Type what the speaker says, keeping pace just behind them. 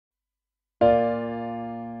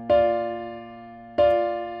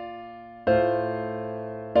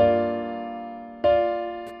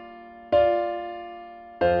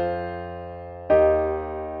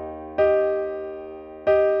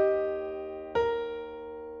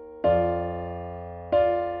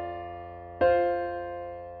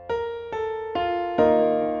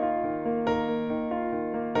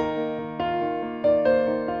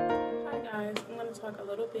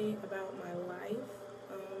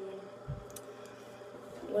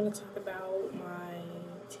I'm going to talk about my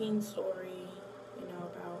teen story,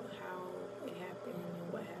 about how it happened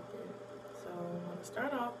and what happened. So I'm going to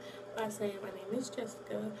start off by saying my name is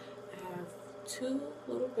Jessica. I have two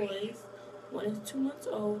little boys. One is 2 months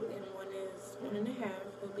old and one is 1.5.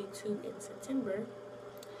 He'll be 2 in September.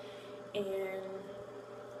 And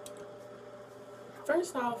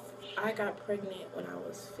first off, I got pregnant when I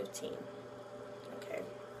was 15. Okay.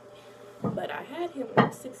 But I had him when I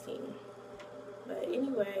was 16. But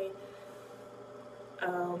anyway,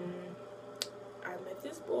 I met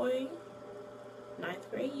this boy, 9th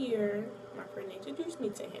grade year. My friend introduced me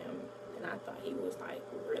to him, and I thought he was like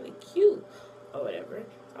really cute or whatever.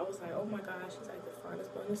 So I was like, oh my gosh, he's like the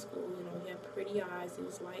finest boy in school. He had pretty eyes, he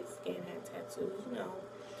was light skinned, had tattoos,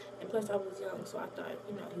 And plus I was young, so I thought,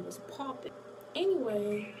 he was popping.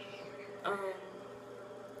 Anyway, I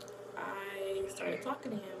started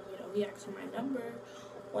talking to him. He asked for my number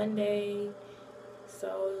one day.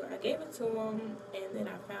 So I gave it to him, and then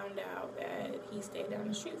I found out that he stayed down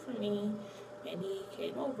the street from me, and he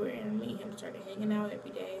came over, and me and him started hanging out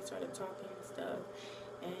every day, started talking and stuff,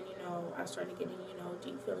 and, I started getting,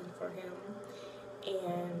 deep feelings for him,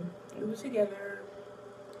 and we were together,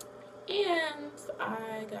 and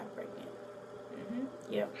I got pregnant.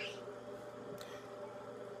 Yep.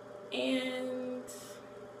 And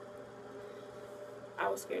I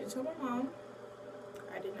was scared to tell my mom.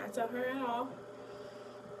 I did not tell her at all.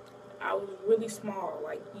 I was really small.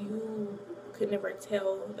 Like, you could never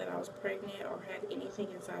tell that I was pregnant or had anything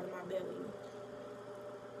inside of my belly.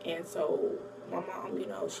 And so my mom,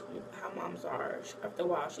 how moms are, after a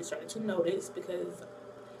while she started to notice, because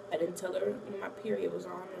I didn't tell her when my period was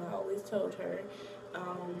on, and I always told her.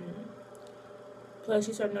 Plus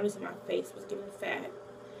she started noticing my face was getting fat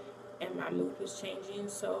and my mood was changing,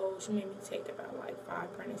 so she made me take about like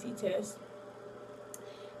 5 pregnancy tests.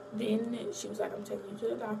 Then she was like, I'm taking you to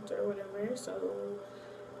the doctor or whatever. So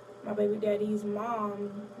my baby daddy's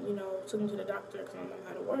mom, took him to the doctor because my mom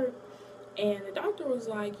had to work. And the doctor was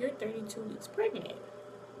like, you're 32 weeks pregnant.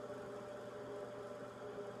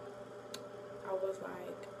 I was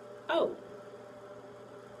like, oh.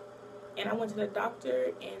 And I went to the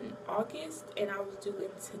doctor in August, and I was due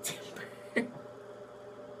in September.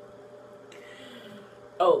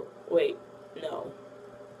 Oh, wait, no.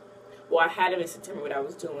 Well, I had him in September, but I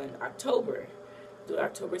was doing October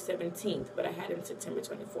 17th, but I had him September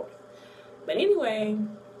 24th. But anyway,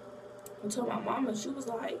 I told my mama, she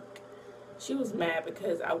was mad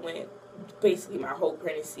because I went basically my whole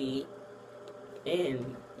pregnancy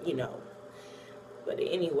and, but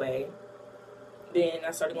anyway, then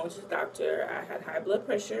I started going to the doctor. I had high blood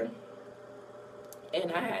pressure,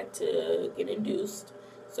 and I had to get induced.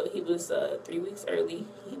 So he was 3 weeks early.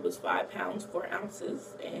 He was 5 pounds, 4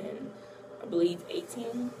 ounces, and I believe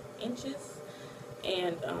 18 inches.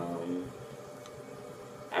 And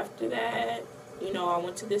after that, I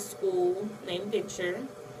went to this school named Venture.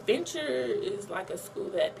 Venture is like a school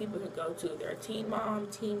that people can go to. They're teen mom,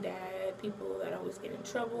 teen dad, people that always get in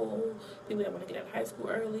trouble, people that want to get out of high school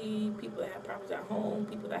early, people that have problems at home,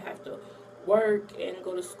 people that have to work and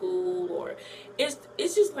go to school, or it's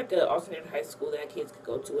just like an alternate high school that kids could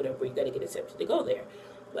go to, whatever. You got to get accepted to go there.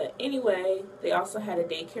 But anyway, they also had a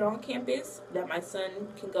daycare on campus that my son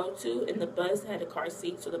can go to, and the bus had a car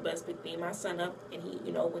seat, so the bus picked me and my son up, and he,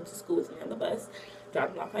 went to school with me on the bus,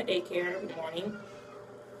 dropped him off at daycare every morning.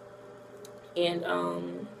 And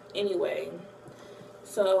anyway,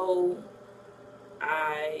 so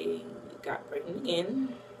I got pregnant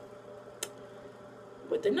again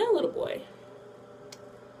with another little boy,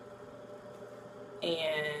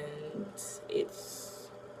 and it's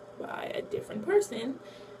by a different person,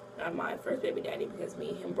 not my first baby daddy, because me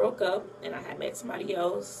and him broke up, and I had met somebody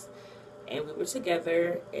else, and we were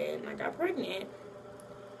together, and I got pregnant.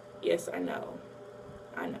 Yes, I know.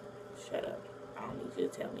 Shut up. I don't need you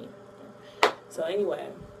to tell me. So anyway,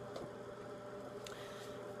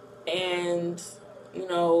 and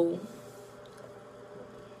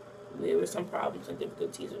there were some problems and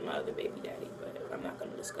difficulties with my other baby daddy, but I'm not going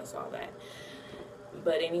to discuss all that.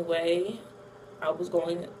 But anyway, I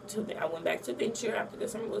went back to Venture after the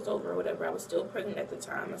summer was over or whatever. I was still pregnant at the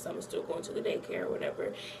time. My son was still going to the daycare or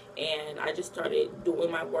whatever. And I just started doing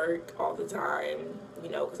my work all the time,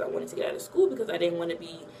 because I wanted to get out of school, because I didn't want to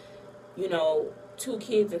be, 2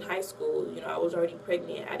 kids in high school. I was already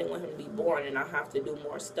pregnant. I didn't want him to be born and I have to do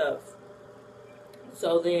more stuff.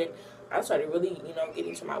 So then I started really,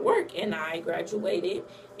 getting to my work, and I graduated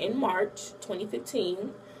in March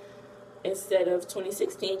 2015 instead of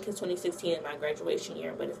 2016, because 2016 is my graduation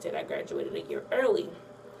year, but instead I graduated a year early.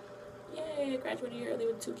 Yay, I graduated a year early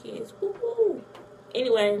with 2 kids. Woo-hoo.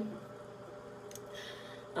 Anyway,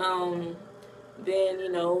 Then,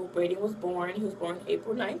 you know, Brady was born. He was born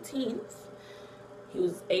April 19th. He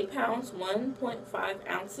was 8 pounds, 1.5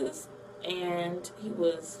 ounces, and he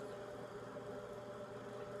was,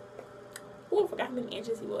 oh, I forgot how many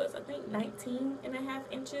inches he was. I think 19 and a half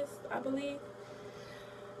inches, I believe.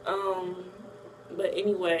 But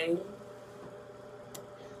anyway,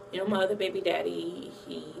 you know, my other baby daddy,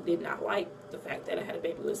 he did not like the fact that I had a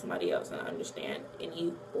baby with somebody else, and I understand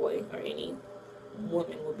any boy or any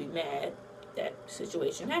woman would be mad that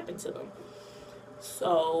situation happened to them.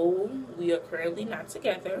 So we are currently not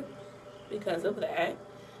together because of that,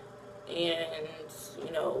 and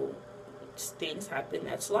you know, things happen.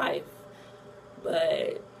 That's life.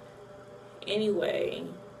 But anyway,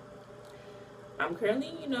 I'm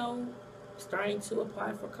currently, you know, starting to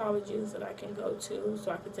apply for colleges that I can go to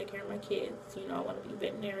so I can take care of my kids. You know, I want to be a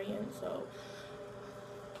veterinarian, so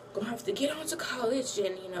I'm gonna have to get on to college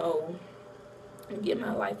and, you know, get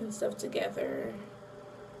my life and stuff together.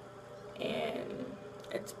 And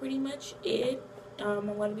that's pretty much it. I'm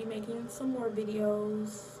going to be making some more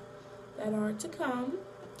videos that are to come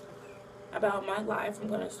about my life. I'm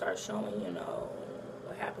going to start showing, you know,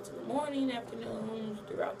 what happens in the morning, afternoons,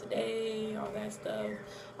 throughout the day, all that stuff.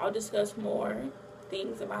 I'll discuss more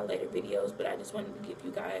things in my later videos, but I just wanted to give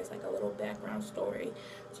you guys like a little background story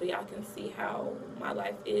so y'all can see how my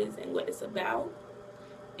life is and what it's about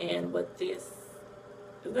and what this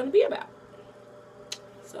is going to be about.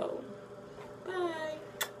 So